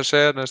assim, essas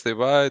cenas,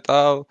 tipo, e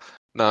tal.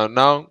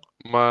 Não,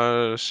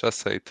 mas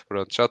aceito,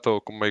 pronto, já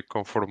estou meio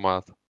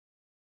conformado.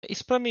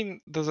 Isso para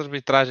mim, das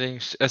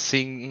arbitragens,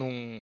 assim,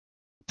 não...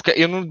 Porque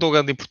eu não dou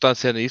grande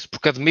importância nisso,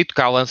 porque admito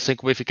que há lances em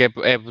que o Benfica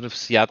é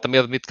beneficiado, também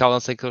admito que há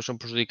lances em que eles são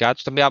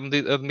prejudicados, também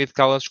admito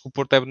que há lances que o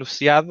Porto é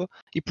beneficiado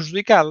e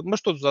prejudicado,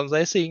 mas todos os anos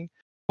é assim.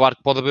 Claro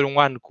que pode haver um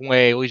ano que um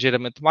é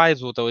ligeiramente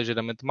mais, o outro é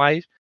ligeiramente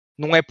mais.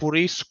 Não é por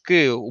isso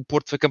que o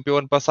Porto foi campeão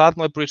ano passado,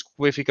 não é por isso que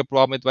o Benfica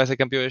provavelmente vai ser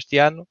campeão este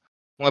ano,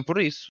 não é por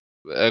isso.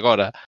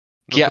 Agora,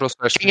 Não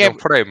trouxeste nenhum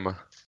frame?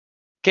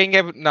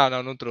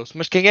 não trouxe,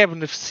 mas quem é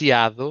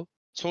beneficiado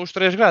são os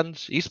 3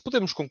 grandes. Isso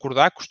podemos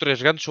concordar que os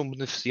 3 grandes são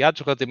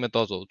beneficiados relativamente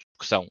aos outros,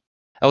 que são.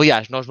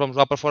 Aliás, nós vamos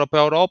lá para fora para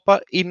a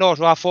Europa e nós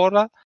lá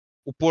fora,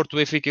 o Porto, o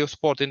Benfica e o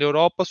Sporting da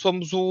Europa,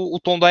 somos o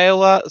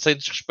Tondela, sem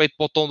desrespeito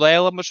para o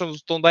Tondela, mas somos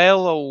o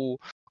Tondela, o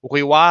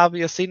Rio Ave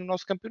e assim no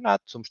nosso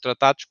campeonato. Somos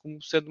tratados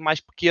como sendo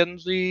mais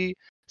pequenos e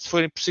se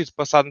forem preciso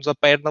passar-nos a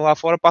perna lá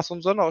fora,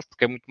 passam-nos a nós,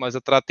 porque é muito mais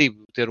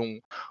atrativo ter um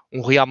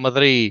Real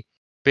Madrid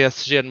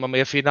PSG numa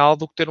meia-final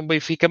do que ter um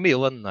Benfica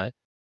Milan, não é?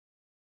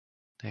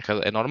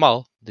 É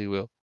normal, digo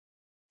eu.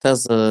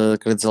 Estás a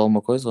querer dizer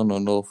alguma coisa ou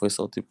não foi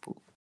só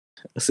tipo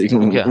assim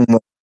O quê?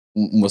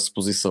 uma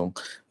suposição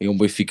em um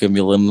Benfica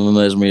Milan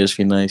nas meias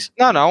finais?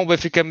 Não, o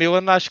Benfica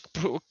Milan, acho que,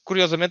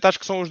 curiosamente, acho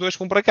que são os dois que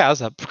vão para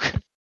casa. Porque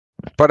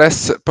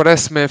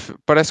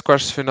Parece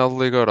quartos de final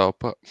da Liga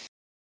Europa.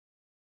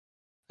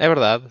 é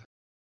verdade.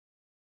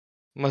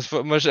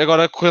 Mas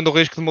agora, correndo o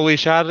risco de me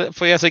lixar,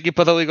 foi essa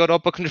equipa da Liga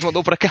Europa que nos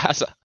mandou para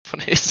casa.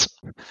 Por isso.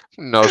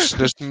 Nós,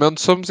 neste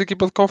momento, somos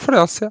equipa de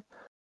conferência.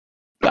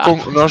 Ah,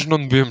 Nós não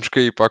devíamos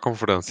cair para a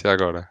conferência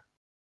agora.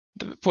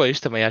 pois,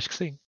 também acho que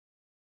sim.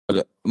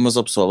 Olha, mas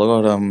ó pessoal,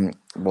 agora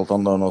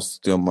voltando ao nosso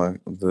tema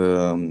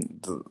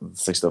de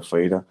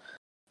sexta-feira,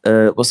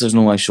 vocês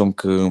não acham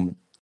que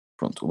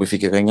pronto, o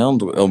Benfica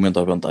ganhando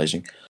aumenta a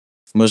vantagem?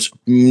 Mas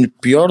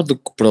pior do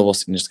que para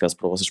vocês, neste caso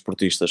para vocês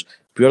esportistas,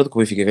 pior do que o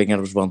Benfica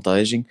ganhar-vos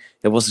vantagem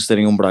é vocês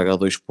terem um Braga a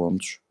 2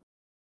 pontos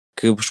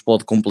que vos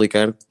pode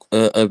complicar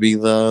a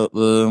vida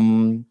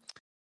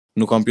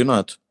no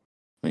campeonato.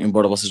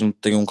 Embora vocês não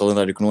tenham um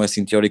calendário que não é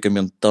assim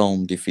teoricamente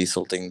tão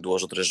difícil, têm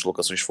 2 ou 3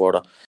 deslocações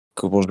fora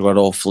que vão jogar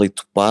ao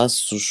Aflito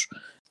Passos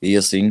e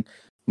assim,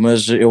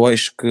 mas eu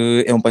acho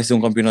que vai ser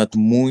um campeonato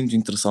muito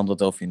interessante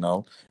até ao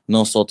final,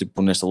 não só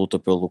tipo nesta luta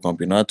pelo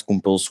campeonato,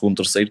 como pelo segundo,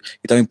 terceiro,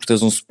 e também por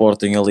teres um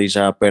Sporting ali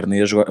já à perna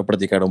e a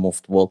praticar um bom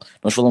futebol.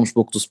 Nós falamos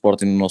pouco do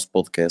Sporting no nosso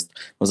podcast,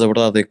 mas a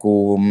verdade é que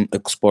o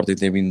Sporting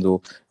tem vindo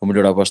a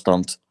melhorar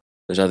bastante.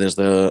 Já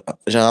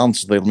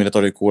antes da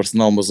eliminatória com o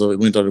Arsenal, mas a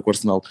eliminatória com o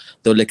Arsenal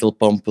deu-lhe aquele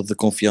pump de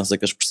confiança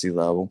que eles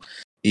precisavam.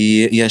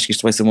 E acho que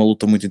isto vai ser uma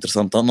luta muito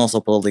interessante, não só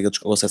pela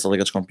o acesso à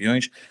Liga dos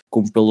Campeões,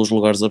 como pelos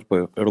lugares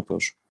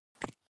europeus.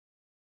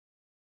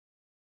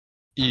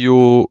 E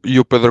o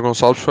Pedro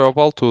Gonçalves foi ao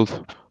vale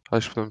tudo.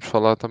 Acho que podemos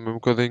falar também um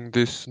bocadinho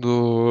disso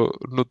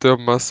no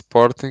tema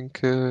Sporting,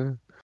 que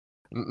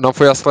não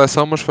foi à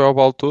seleção, mas foi ao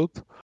vale tudo.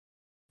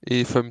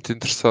 E foi muito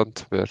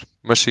interessante ver.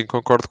 Mas sim,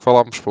 concordo que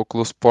falámos pouco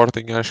do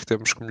Sporting. Acho que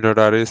temos que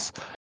melhorar isso,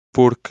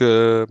 porque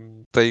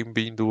tem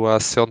vindo a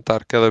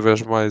assentar cada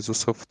vez mais o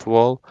seu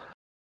futebol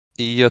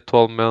e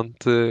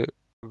atualmente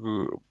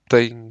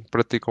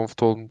praticam um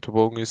futebol muito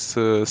bom. E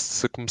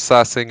se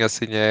começassem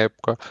assim a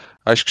época,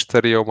 acho que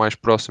estariam mais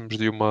próximos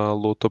de uma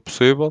luta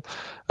possível.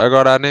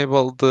 Agora, a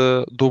nível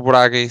do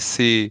Braga em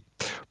si,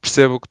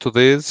 percebo o que tu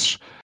dizes.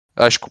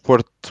 Acho que o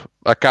Porto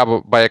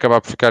vai acabar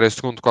por ficar em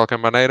segundo de qualquer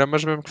maneira,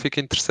 mas mesmo que fique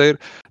em terceiro,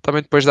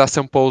 também depois dá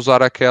sempre para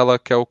usar aquela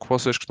que é o que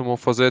vocês costumam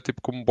fazer,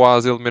 tipo como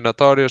boas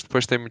eliminatórias.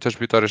 Depois tem muitas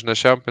vitórias na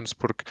Champions,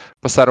 porque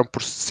passaram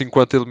por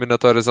 50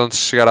 eliminatórias antes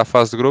de chegar à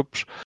fase de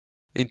grupos,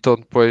 então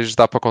depois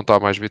dá para contar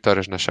mais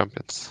vitórias na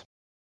Champions.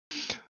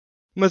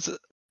 Mas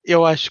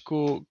eu acho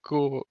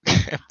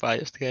epá,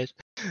 este gajo.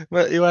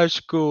 Mas eu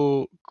acho que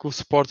o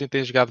Sporting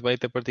tem jogado bem,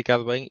 tem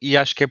praticado bem, e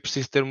acho que é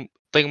preciso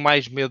tenho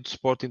mais medo do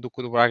Sporting do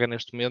que do Braga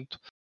neste momento,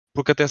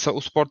 porque atenção, o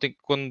Sporting,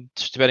 quando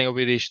estiverem a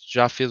ouvir isto,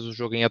 já fez o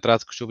jogo em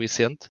atraso com o Gil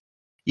Vicente,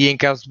 e em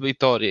caso de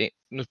vitória,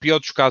 no pior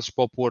dos casos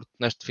para o Porto,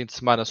 neste fim de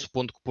semana,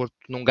 supondo que o Porto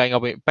não ganha,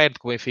 perde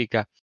com o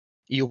Benfica,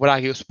 e o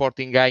Braga e o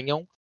Sporting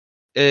ganham,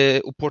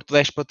 o Porto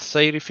desce para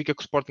terceiro e fica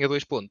com o Sporting a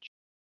 2 pontos.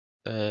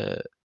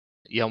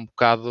 E é um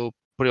bocado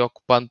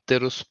preocupante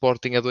ter o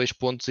Sporting a 2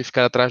 pontos e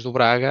ficar atrás do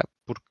Braga,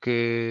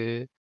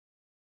 porque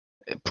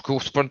o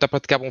Sporting está a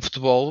praticar bom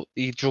futebol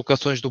e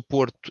deslocações do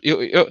Porto.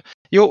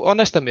 Eu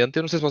honestamente,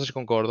 eu não sei se vocês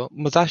concordam,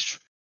 mas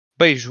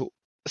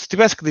se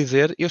tivesse que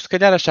dizer, eu se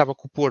calhar achava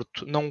que o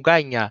Porto não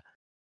ganha.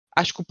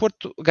 Acho que o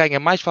Porto ganha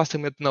mais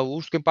facilmente na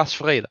Luz do que em Passos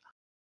Ferreira.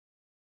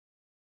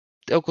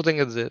 É o que eu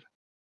tenho a dizer.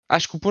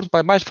 Acho que o Porto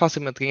vai mais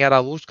facilmente ganhar à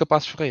Luz do que a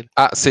Passos Ferreira.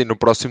 Sim, no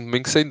próximo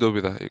domingo, sem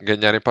dúvida.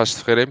 Ganhar em Passos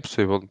de Ferreira é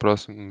impossível no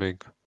próximo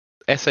domingo.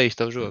 É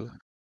sexta o jogo.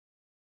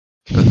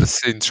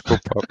 Sim,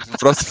 desculpa. No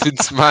próximo fim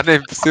de semana é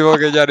impossível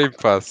ganhar em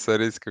Passos.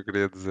 Era isso que eu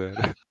queria dizer.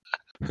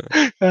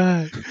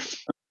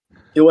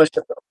 Eu acho que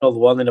até ao final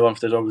do ano ainda vamos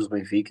ter jogos do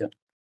Benfica,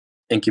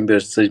 em que em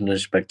vez de 6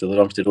 milhões de espectadores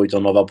vamos ter 8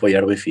 ou 9 a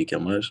apoiar o Benfica,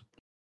 mas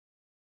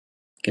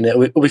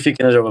o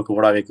Benfica ainda joga com o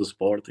Braga e com o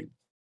Sporting.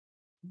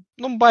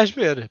 Não me vais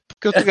ver,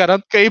 porque eu te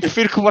garanto que aí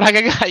prefiro que o Braga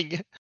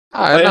ganhe.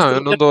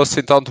 Eu não dou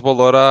assim tanto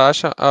valor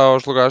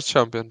aos lugares de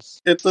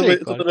Champions. Eu estou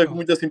Claro a ver com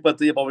muita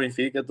simpatia para o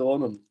Benfica,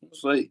 não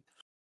sei.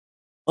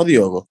 Ó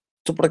Diogo,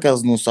 tu por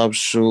acaso não sabes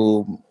se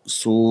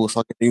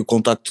alguém tem o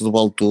contacto do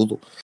Vale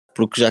Tudo,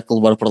 porque já que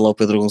levar para lá o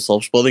Pedro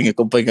Gonçalves, podem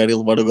acompanhar e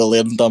levar o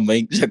Galeno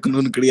também, já que o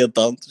Nuno queria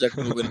tanto, já que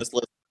o Nuno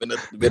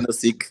vê na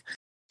SIC.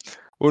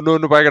 O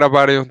Nuno vai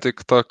gravar aí um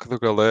TikTok do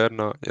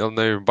Galeno. Ele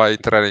nem vai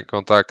entrar em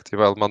contacto e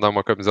vai mandar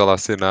uma camisola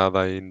assinada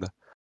ainda.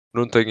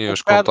 Não tenho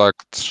os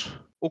contactos.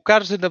 O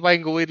Carlos ainda vai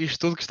engolir isto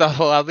tudo que está a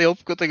falar dele,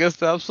 porque eu tenho a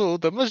certeza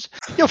absoluta, mas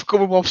ele ficou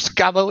mesmo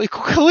obcecado ali com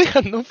o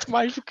Galeno,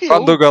 mais do que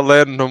Quando eu. o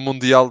Galeno no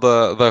Mundial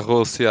da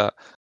Rússia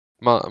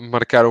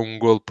marcaram um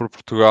golo por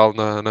Portugal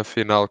na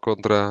final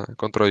contra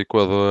o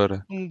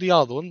Equador.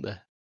 Mundial de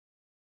onde?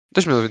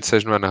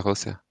 2026 não é na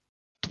Rússia?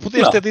 Tu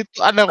podias ter dito,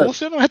 na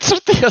Rússia não é de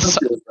certeza.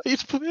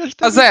 Isso podias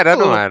ter Mas era,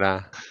 dito. não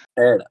era?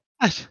 Era.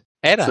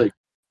 Era? Sei.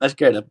 Acho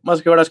que era. Mas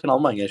que agora acho que é na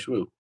Alemanha, acho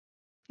eu.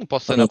 Não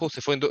posso ser na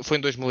Rússia, foi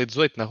em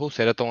 2018 na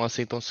Rússia, era tão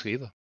assim, tão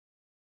seguido.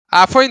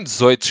 Foi em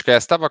 18,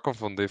 esquece, estava a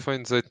confundir. Foi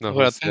em 18 na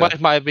Agora, tu Rússia.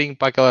 mais vinho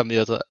para aquela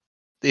mesa.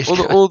 Diz cá.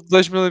 O de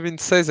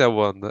 2026 é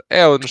onde?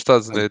 É nos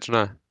Estados Unidos, não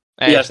é?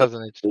 É, E nos esta- Estados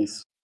Unidos.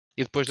 Isso.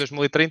 E depois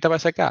 2030 vai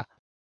ser cá.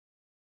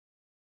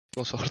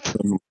 Com sorte.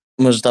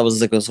 Mas estavas a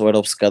dizer que eu só era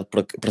obcecado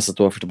por essa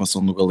tua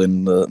afirmação do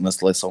Galeno na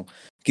seleção.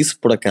 Que isso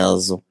por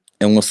acaso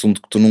é um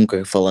assunto que tu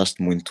nunca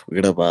falaste muito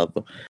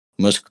gravado,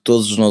 mas que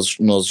todos nós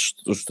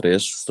os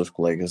três, os teus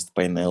colegas de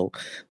painel,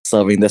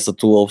 sabem dessa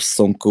tua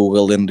obsessão que o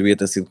Galeno devia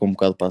ter sido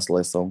convocado para a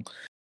seleção.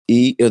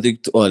 E eu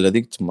digo-te, olha,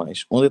 digo-te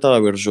mais. Ontem eu estava a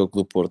ver o jogo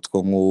do Porto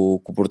com o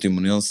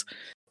Portimonense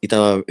e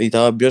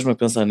estava mesmo a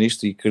pensar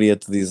nisto e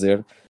queria-te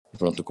dizer,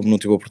 pronto, como não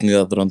tive a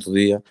oportunidade durante o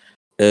dia,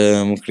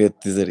 queria-te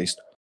dizer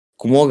isto.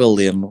 Como o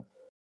Galeno,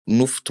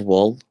 no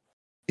futebol,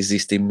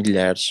 existem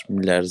milhares,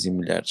 milhares e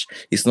milhares.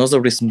 E se nós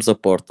abríssemos a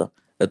porta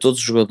a todos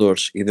os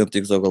jogadores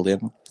idênticos ao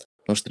Galeno,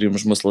 nós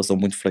teríamos uma seleção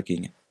muito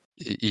fraquinha.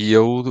 E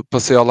eu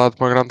passei ao lado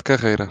de uma grande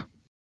carreira.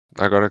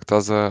 Agora que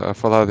estás a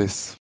falar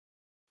disso.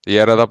 E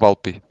era da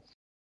Balpi.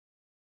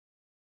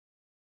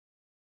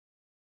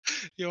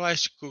 Eu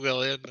acho que o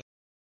Galeno.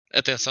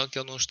 Atenção, que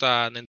ele não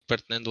está nem de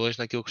perto nem de longe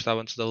naquilo que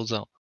estava antes da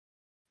lesão.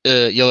 E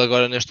ele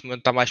agora, neste momento,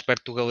 está mais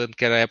perto do Galeno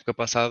que era a época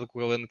passada do que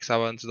o Galeno que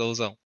estava antes da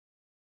lesão.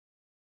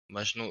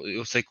 Mas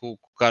eu sei que o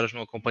Carlos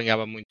não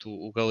acompanhava muito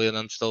o Galeno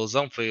antes da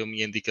lesão. Foi a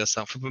minha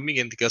indicação. Foi para a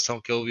minha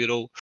indicação que ele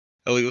virou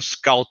ali o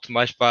scout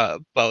mais para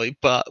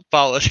a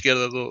ala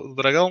esquerda do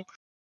Dragão.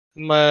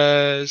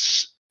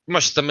 Mas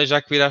também,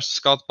 já que viraste o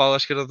scout para a ala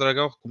esquerda do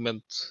Dragão,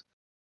 recomendo-te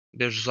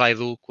ver o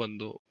Zaidu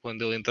quando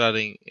ele entrar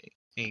em.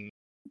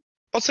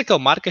 Pode ser que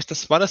ele marque esta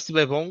semana, se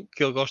estiver bom,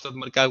 que ele gosta de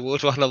marcar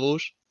gols lá na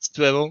Luz. Se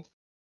estiver bom,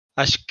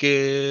 acho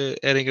que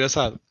era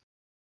engraçado.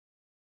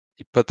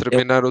 E para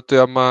terminar o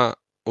tema,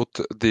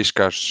 diz,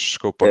 Carlos,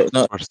 desculpa.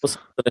 Não, força.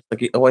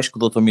 eu acho que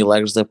o Dr.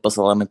 Milagres deve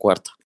passar lá na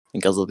quarta, em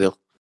casa dele.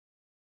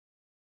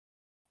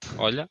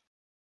 Olha,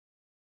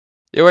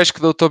 Eu acho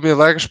que o Dr.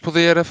 Milagres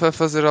podia era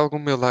fazer algum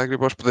milagre e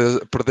vós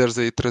perderes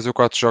aí 3 ou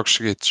 4 jogos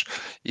seguidos.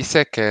 Isso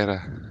é que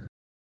era.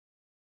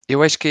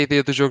 Eu acho que a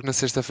ideia do jogo na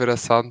Sexta-feira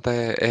Santa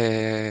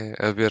é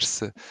a ver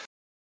se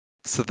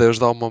Deus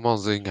dá uma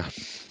mãozinha.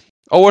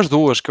 Ou as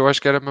duas, que eu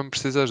acho que era mesmo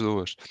preciso as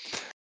duas.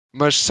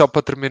 Mas só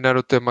para terminar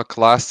o tema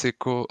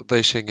clássico,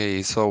 deixem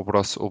aí só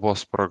o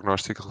vosso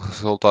prognóstico, o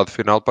resultado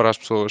final, para as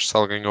pessoas, se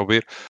alguém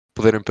ouvir,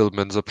 poderem pelo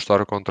menos apostar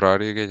ao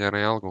contrário e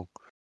ganharem algum.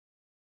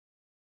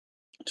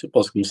 Eu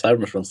posso começar,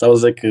 mas pronto, estava a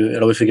dizer que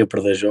era o Benfica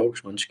perder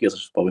jogos, mas não te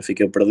esqueças, para o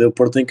Benfica perder, o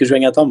Porto tem que os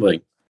ganhar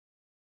também.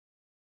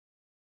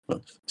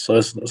 Pronto, só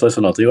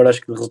essa nota. E agora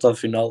acho que o resultado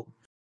final,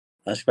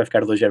 acho que vai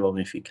ficar 2-0 ao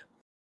Benfica.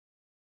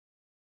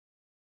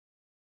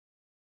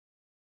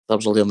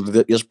 Sabes, Leandro,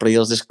 para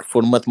eles, desde que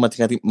for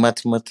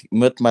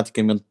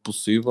matematicamente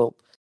possível,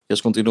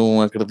 eles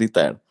continuam a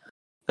acreditar.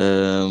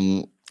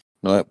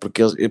 Não é?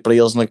 Porque para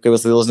eles, na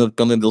cabeça deles, não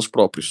dependem deles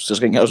próprios. Se eles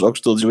ganharem os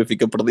jogos todos e o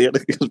Benfica perder,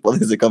 eles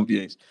podem ser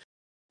campeões.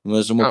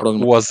 Mas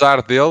O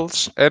azar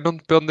deles é não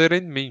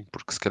dependerem de mim,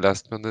 porque se calhar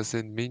se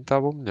dependessem de mim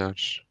estavam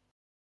melhores.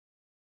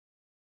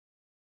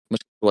 Mas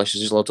tu achas,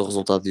 diz lá o teu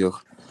resultado,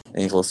 Diogo,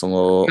 em relação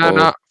ao...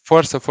 Não,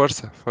 força.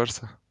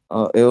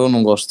 Eu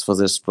não gosto de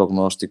fazer esses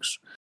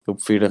prognósticos. Eu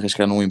prefiro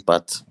arriscar num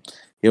empate.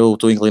 Eu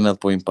estou inclinado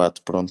para o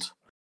empate, pronto.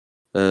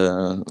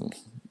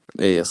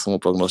 É esse o meu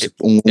prognóstico.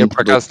 Eu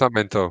por acaso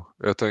também estou.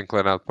 Eu estou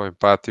inclinado para o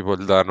empate e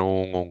vou-lhe dar no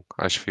 1-1.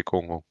 Acho que fica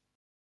 1-1.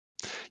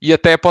 E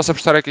até posso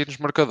apostar aqui nos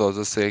marcadores,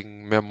 assim,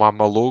 mesmo a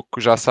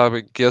maluco, já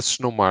sabem que esses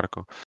não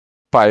marcam.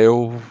 Pá,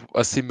 eu,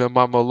 assim mesmo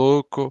a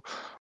maluco,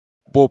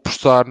 vou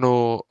apostar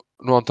no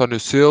António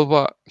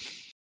Silva,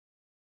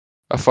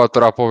 a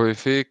faturar para o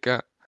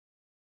Benfica,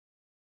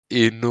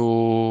 e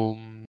no...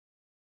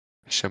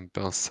 Deixa-me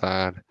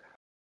pensar...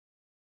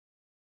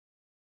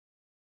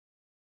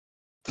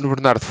 No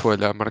Bernardo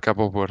Folha, a marcar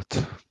para o Porto.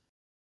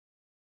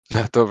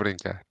 Não, estou a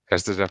brincar.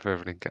 Esta já foi a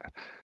brincar.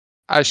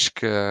 Acho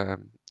que...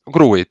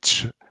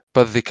 Gruitch,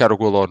 para dedicar o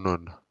golo ao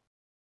Nuno.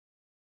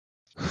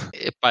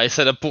 epá,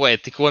 isso era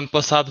poético. O ano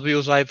passado vi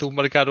o Zaidu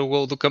marcar o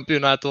gol do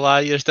campeonato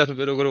lá e este ano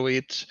ver o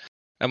Gruitch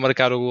a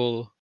marcar o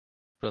golo,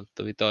 pronto,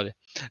 da vitória.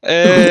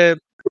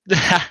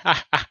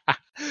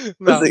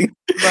 Não, Assim,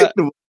 mas,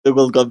 no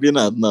gol do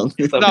campeonato, não. não,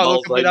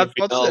 do campeonato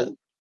pode ser.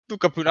 Do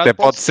campeonato Até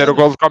pode ser o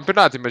gol do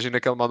campeonato. Imagina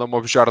que ele manda uma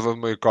bujarda do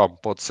meio campo.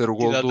 Pode ser o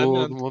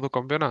gol do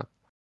campeonato.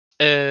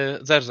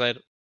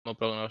 0-0. Não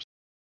prognóstico.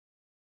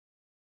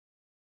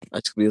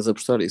 Acho que devias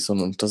apostar isso,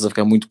 não? Estás a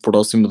ficar muito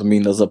próximo de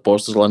mim nas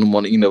apostas lá no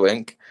Money in the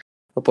Bank.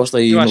 Aposta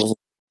aí Eu no acho-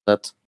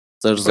 resultado.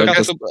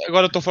 0-0.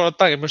 Agora estou fora de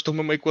tanga, mas estou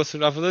mesmo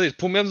equacionado a fazer isso.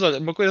 Pelo menos, olha,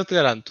 uma coisa te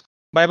garanto.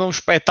 Vai haver um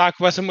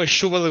espetáculo, vai ser uma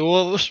chuva de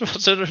golos,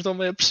 vocês não estão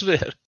bem a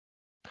perceber.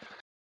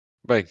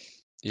 Bem,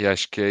 e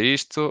acho que é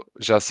isto.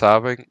 Já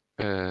sabem.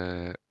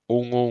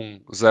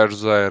 1-1,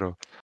 0-0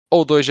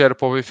 ou 2-0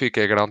 para o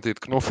Benfica é garantido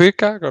que não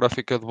fica. Agora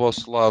fica do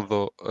vosso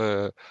lado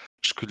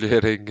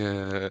escolherem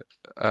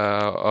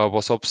a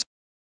vossa opção.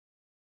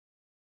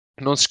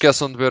 Não se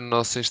esqueçam de ver no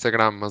nosso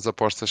Instagram as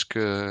apostas que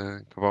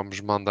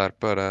vamos mandar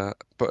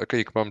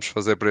que vamos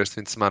fazer para este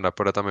fim de semana,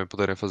 para também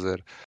poderem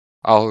fazer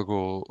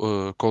algo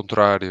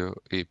contrário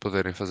e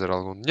poderem fazer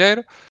algum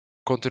dinheiro.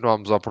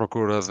 Continuamos à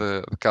procura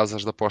de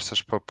casas de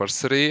apostas para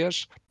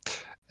parcerias.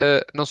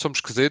 Não somos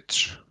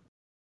esquisitos.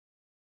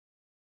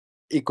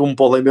 E como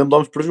podem ver, não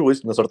damos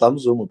prejuízo, não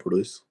acertámos uma, por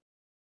isso.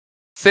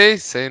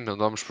 Sim, não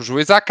damos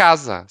prejuízo à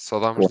casa. Só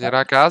damos Claro. dinheiro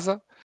à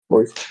casa.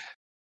 Pois.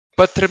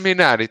 Para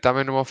terminar, e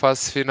também numa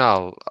fase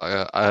final,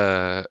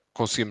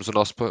 conseguimos o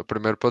nosso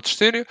primeiro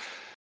patrocínio.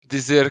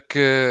 Dizer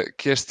que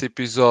este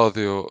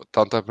episódio,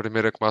 tanto a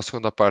primeira como a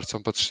segunda parte,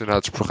 são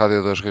patrocinados por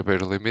Rádio 2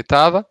 Ribeiro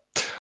Limitada.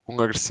 Um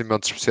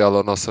agradecimento especial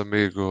ao nosso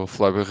amigo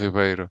Flávio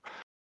Ribeiro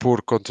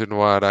por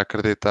continuar a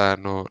acreditar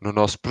no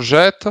nosso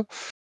projeto.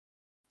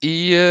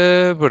 E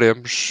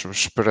veremos,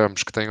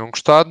 esperamos que tenham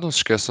gostado. Não se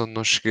esqueçam de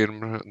nos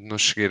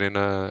seguirem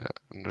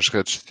nas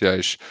redes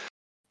sociais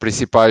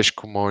principais,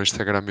 como o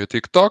Instagram e o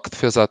TikTok,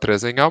 Defesa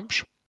A3 em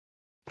ambos.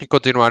 E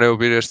continuarem a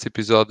ouvir estes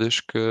episódios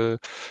que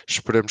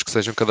esperemos que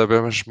sejam cada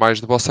vez mais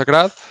do vosso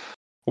agrado.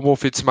 Um bom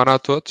fim de semana a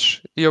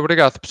todos e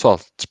obrigado, pessoal.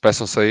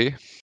 Despeçam-se aí.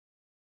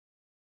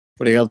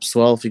 Obrigado,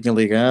 pessoal. Fiquem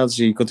ligados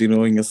e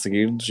continuem a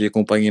seguir-nos e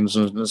acompanhem-nos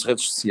nas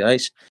redes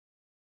sociais.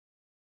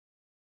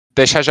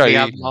 Deixa já aí.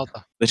 Obrigado,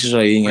 malta. Deixa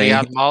joinha aí.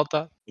 Obrigado,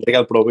 malta.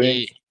 Obrigado por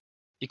ouvir.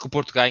 E que o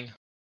Porto ganhe.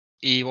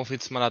 E bom fim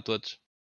de semana a todos.